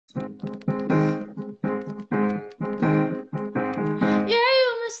Yeah,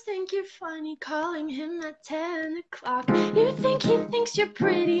 you must think you're funny calling him at 10 o'clock. You think he thinks you're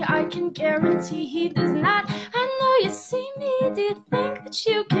pretty, I can guarantee he does not. I know you see me, do you think that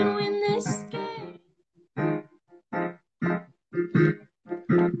you can win this game?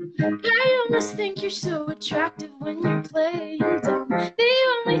 Yeah, you must think you're so attractive when you're playing dumb. The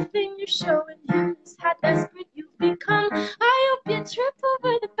only thing you're showing him is how desperate you've become. I hope you trip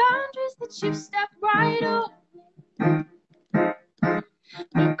over the boundaries that you've stepped right over.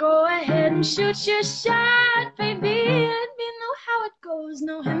 But go ahead and shoot your shot, baby. Let me know how it goes.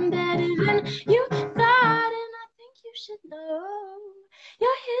 Know him better than you thought, and I think you should know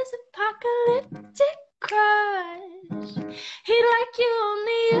you're his apocalyptic crush. He'd like you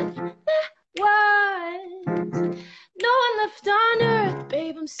only if there was no one left on earth,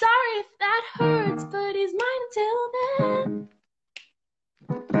 babe. I'm sorry if that hurts, but he's mine until then.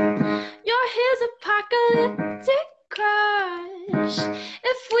 You're his apocalyptic crush.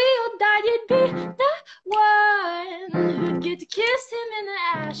 If we all died, you'd be the one who'd get to kiss him in the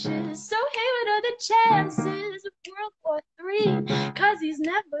ashes. So hey, what are the chances of World War III? 'Cause he's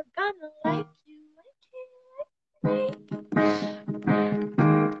never gonna like